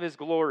all of his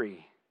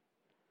glory.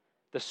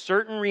 The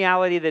certain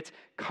reality that's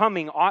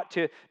coming ought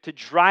to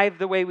drive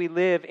the way we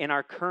live in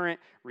our current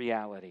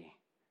reality.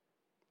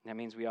 That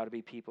means we ought to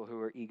be people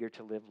who are eager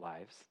to live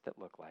lives that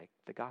look like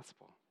the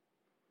gospel.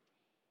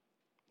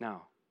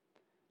 Now,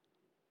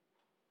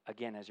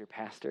 again, as your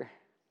pastor,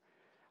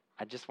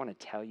 I just want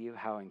to tell you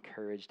how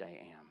encouraged I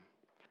am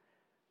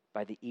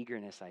by the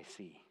eagerness I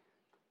see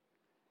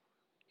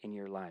in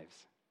your lives.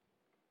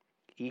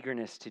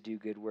 Eagerness to do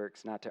good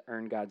works, not to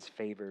earn God's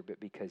favor, but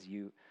because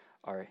you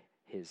are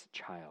his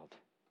child.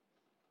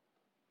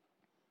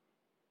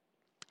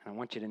 And I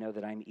want you to know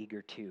that I'm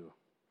eager too.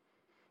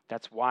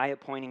 That's why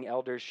appointing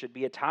elders should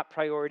be a top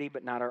priority,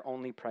 but not our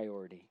only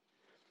priority.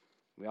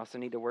 We also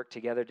need to work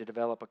together to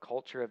develop a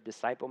culture of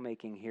disciple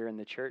making here in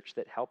the church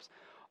that helps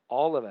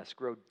all of us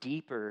grow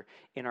deeper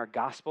in our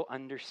gospel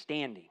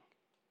understanding,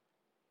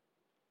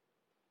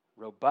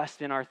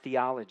 robust in our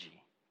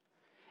theology,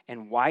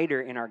 and wider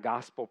in our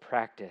gospel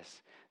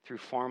practice through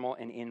formal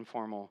and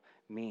informal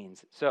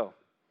means. So,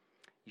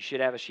 you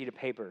should have a sheet of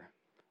paper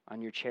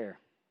on your chair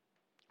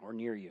or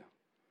near you.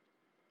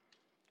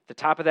 At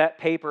the top of that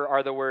paper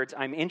are the words,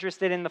 "I'm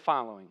interested in the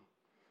following."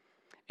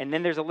 And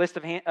then there's a list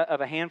of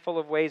a handful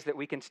of ways that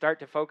we can start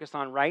to focus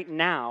on right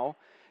now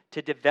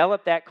to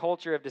develop that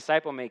culture of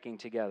disciple making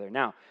together.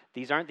 Now,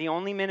 these aren't the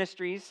only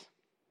ministries,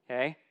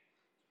 okay,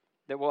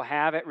 that we'll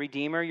have at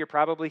Redeemer. You're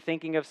probably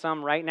thinking of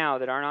some right now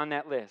that aren't on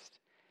that list.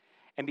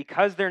 And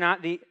because they're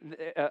not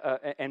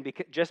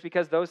just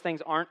because those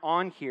things aren't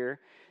on here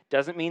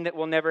doesn't mean that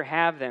we'll never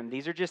have them.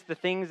 These are just the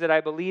things that I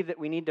believe that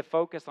we need to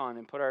focus on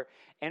and put our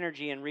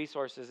energy and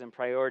resources and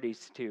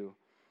priorities to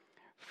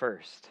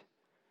first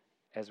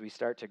as we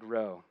start to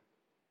grow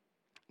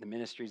the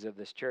ministries of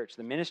this church.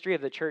 The ministry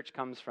of the church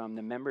comes from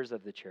the members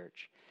of the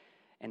church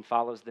and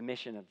follows the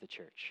mission of the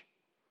church.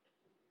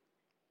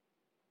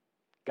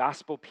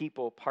 Gospel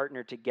people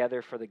partner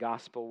together for the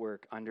gospel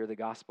work under the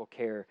gospel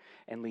care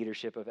and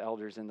leadership of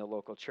elders in the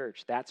local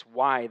church. That's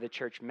why the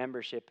church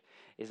membership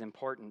is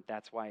important.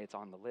 That's why it's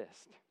on the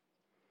list.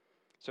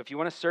 So if you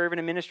want to serve in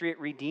a ministry at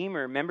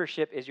Redeemer,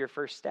 membership is your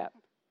first step.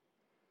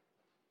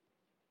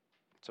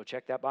 So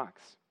check that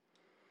box.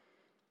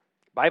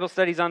 Bible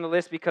study's on the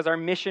list because our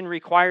mission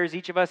requires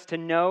each of us to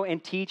know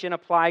and teach and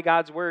apply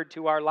God's word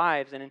to our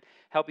lives and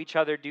help each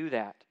other do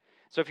that.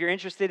 So if you're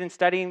interested in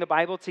studying the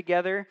Bible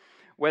together,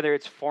 whether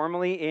it's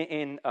formally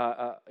in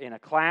a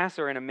class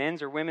or in a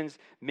men's or women's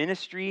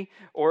ministry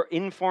or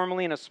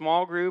informally in a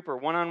small group or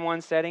one-on-one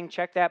setting,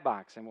 check that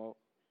box and we'll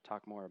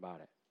talk more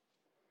about it.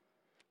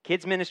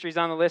 Kids ministry is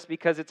on the list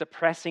because it's a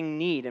pressing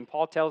need. And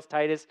Paul tells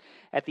Titus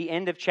at the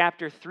end of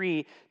chapter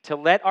 3 to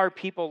let our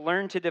people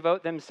learn to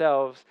devote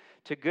themselves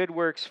to good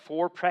works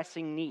for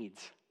pressing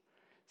needs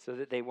so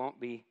that they won't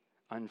be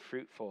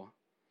unfruitful.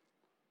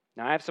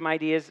 Now, I have some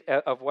ideas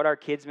of what our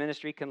kids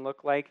ministry can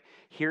look like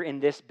here in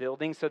this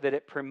building so that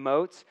it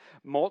promotes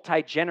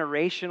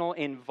multi-generational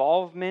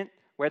involvement,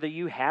 whether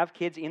you have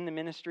kids in the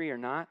ministry or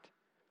not,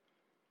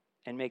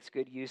 and makes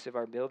good use of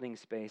our building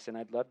space. And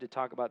I'd love to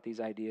talk about these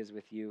ideas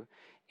with you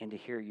and to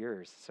hear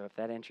yours. So if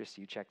that interests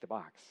you, check the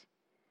box.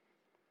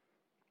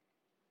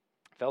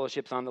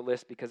 Fellowship's on the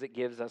list because it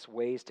gives us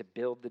ways to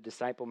build the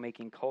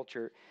disciple-making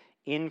culture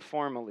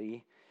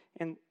informally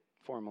and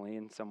formally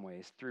in some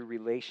ways through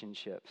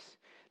relationships.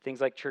 Things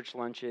like church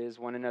lunches,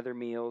 one another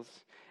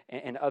meals,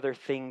 and other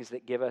things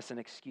that give us an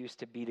excuse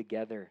to be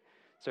together.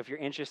 So if you're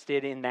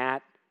interested in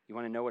that, you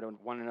want to know what a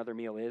one another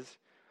meal is,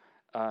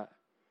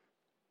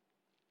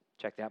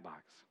 check that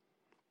box.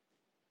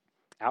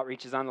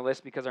 Outreach is on the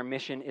list because our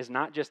mission is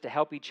not just to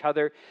help each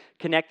other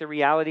connect the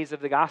realities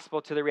of the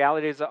gospel to the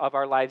realities of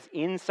our lives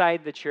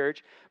inside the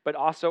church, but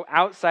also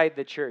outside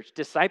the church.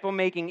 Disciple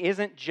making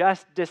isn't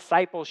just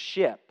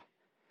discipleship.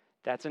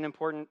 That's an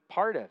important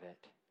part of it.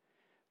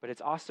 But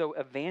it's also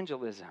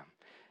evangelism.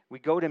 We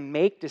go to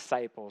make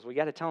disciples. We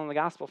got to tell them the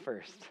gospel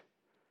first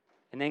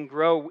and then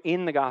grow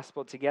in the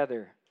gospel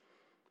together.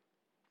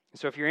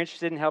 So if you're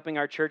interested in helping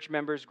our church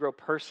members grow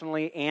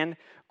personally and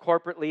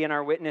corporately in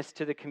our witness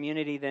to the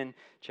community, then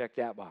check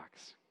that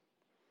box.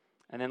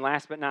 And then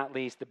last but not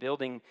least, the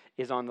building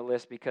is on the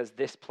list because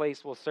this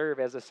place will serve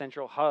as a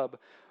central hub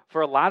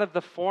for a lot of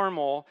the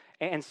formal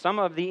and some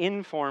of the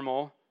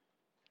informal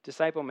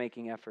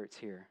disciple-making efforts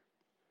here.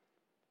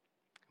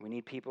 We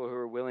need people who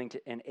are willing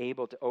to and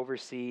able to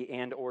oversee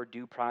and or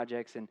do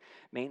projects and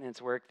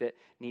maintenance work that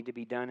need to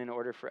be done in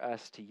order for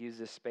us to use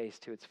this space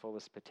to its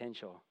fullest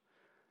potential.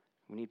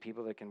 We need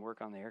people that can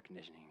work on the air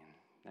conditioning and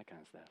that kind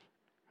of stuff,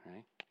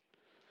 right?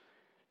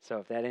 So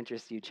if that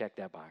interests you, check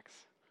that box.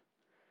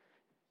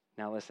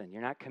 Now listen,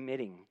 you're not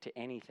committing to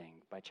anything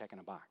by checking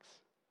a box,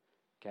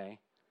 okay?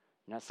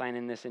 You're not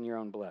signing this in your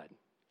own blood.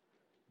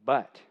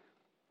 But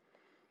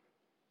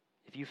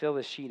if you fill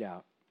this sheet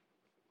out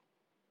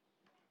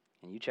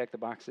and you check the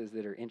boxes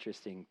that are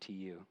interesting to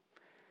you,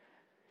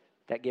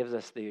 that gives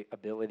us the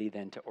ability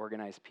then to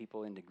organize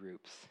people into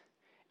groups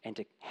and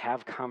to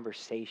have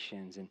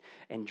conversations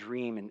and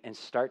dream and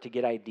start to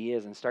get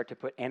ideas and start to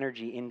put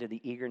energy into the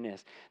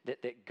eagerness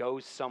that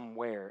goes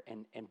somewhere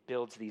and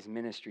builds these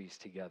ministries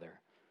together.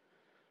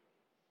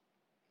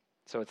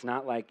 So it's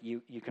not like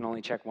you can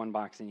only check one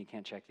box and you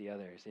can't check the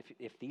others.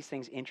 If these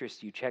things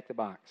interest you, check the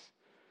box.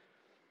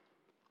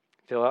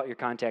 Fill out your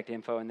contact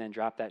info and then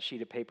drop that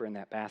sheet of paper in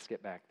that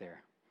basket back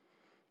there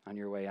on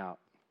your way out.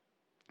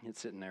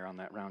 It's sitting there on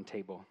that round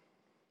table.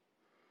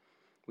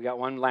 We got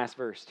one last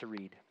verse to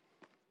read.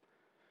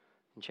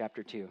 In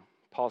chapter 2,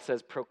 Paul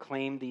says,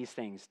 proclaim these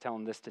things. Tell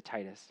him this to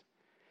Titus.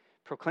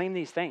 Proclaim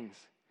these things.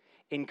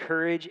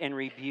 Encourage and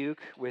rebuke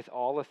with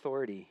all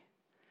authority.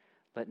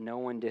 Let no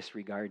one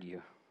disregard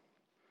you.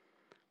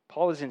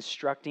 Paul is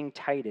instructing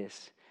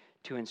Titus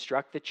to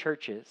instruct the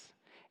churches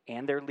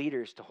and their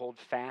leaders to hold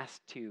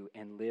fast to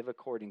and live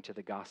according to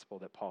the gospel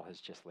that Paul has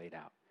just laid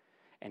out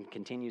and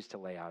continues to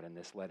lay out in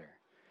this letter.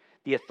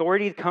 The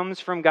authority comes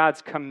from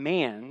God's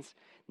commands,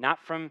 not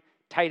from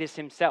Titus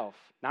himself,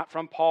 not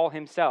from Paul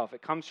himself.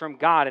 It comes from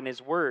God and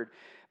his word.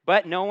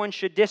 But no one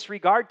should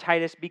disregard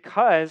Titus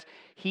because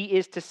he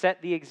is to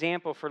set the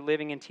example for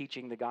living and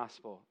teaching the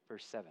gospel.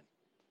 Verse 7.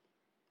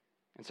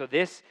 And so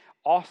this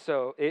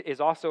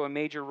is also a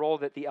major role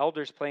that the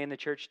elders play in the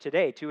church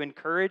today, to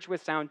encourage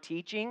with sound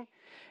teaching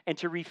and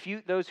to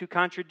refute those who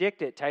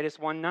contradict it. Titus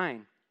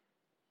 1:9.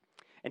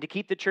 And to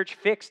keep the church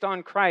fixed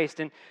on Christ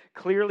and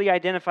clearly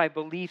identify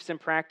beliefs and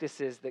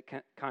practices that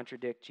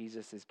contradict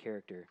Jesus'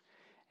 character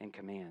and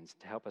commands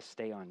to help us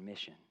stay on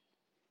mission.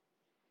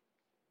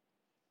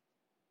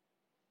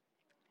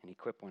 And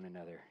equip one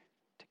another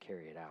to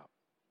carry it out.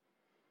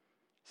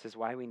 This is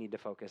why we need to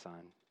focus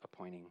on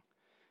appointing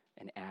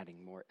and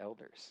adding more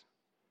elders.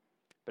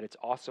 But it's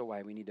also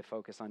why we need to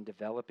focus on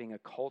developing a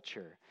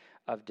culture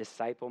of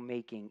disciple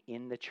making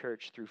in the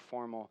church through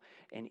formal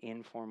and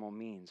informal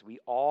means. We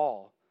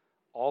all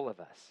of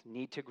us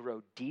need to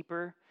grow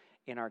deeper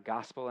in our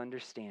gospel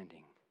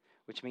understanding,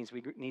 which means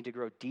we need to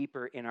grow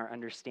deeper in our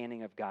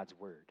understanding of God's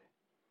word.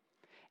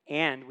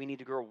 And we need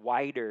to grow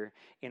wider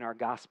in our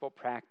gospel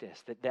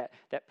practice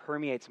that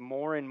permeates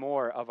more and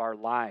more of our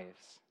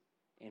lives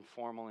in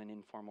formal and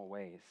informal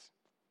ways.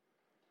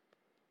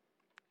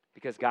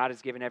 Because God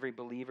has given every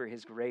believer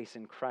his grace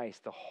in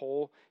Christ, the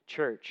whole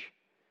church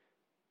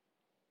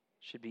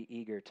should be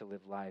eager to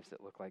live lives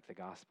that look like the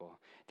gospel.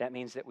 That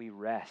means that we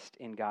rest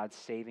in God's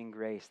saving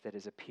grace that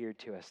has appeared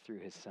to us through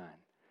his Son.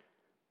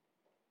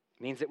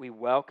 It means that we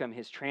welcome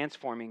his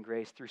transforming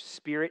grace through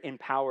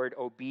Spirit-empowered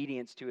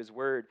obedience to his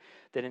word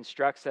that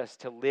instructs us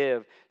to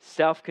live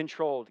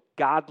self-controlled,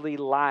 godly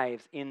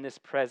lives in this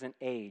present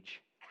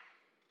age.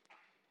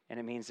 And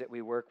it means that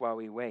we work while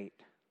we wait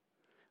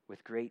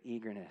with great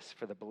eagerness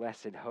for the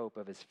blessed hope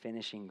of his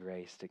finishing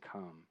grace to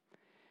come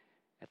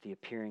at the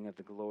appearing of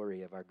the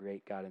glory of our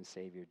great God and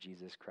Savior,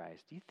 Jesus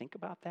Christ. Do you think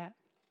about that?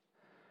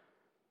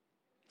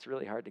 It's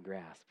really hard to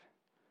grasp.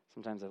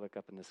 Sometimes I look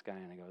up in the sky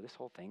and I go, this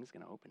whole thing's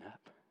going to open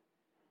up.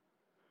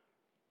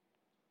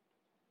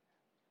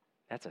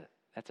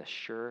 That's a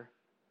sure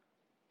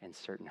and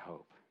certain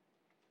hope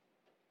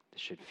that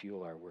should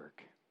fuel our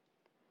work.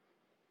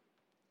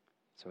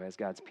 So as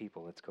God's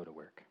people, let's go to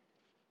work.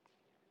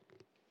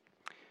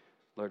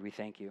 Lord, we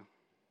thank you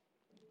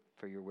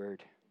for your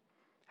word,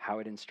 how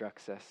it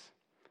instructs us,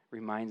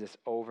 reminds us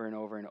over and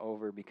over and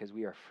over because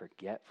we are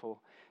forgetful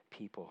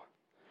people.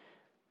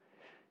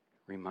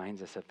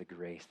 Reminds us of the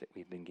grace that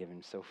we've been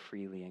given so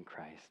freely in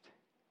Christ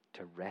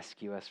to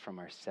rescue us from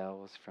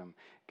ourselves, from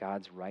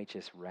God's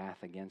righteous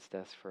wrath against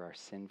us for our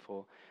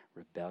sinful,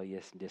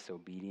 rebellious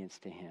disobedience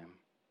to him.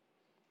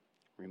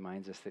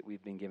 Reminds us that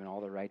we've been given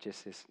all the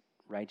righteousness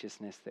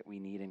that we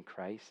need in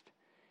Christ,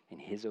 in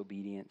his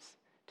obedience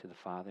to the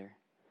Father.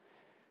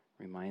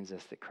 Reminds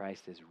us that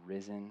Christ is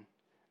risen,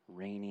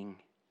 reigning,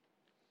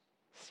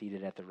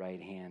 seated at the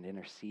right hand,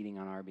 interceding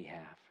on our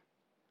behalf.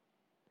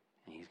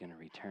 And he's going to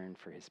return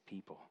for his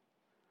people.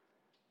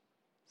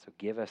 So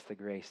give us the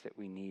grace that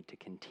we need to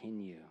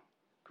continue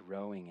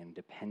growing in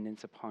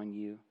dependence upon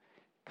you,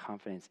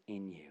 confidence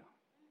in you,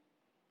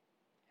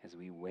 as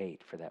we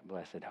wait for that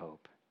blessed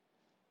hope.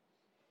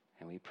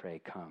 And we pray,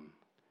 come,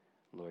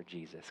 Lord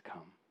Jesus,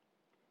 come.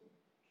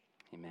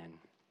 Amen.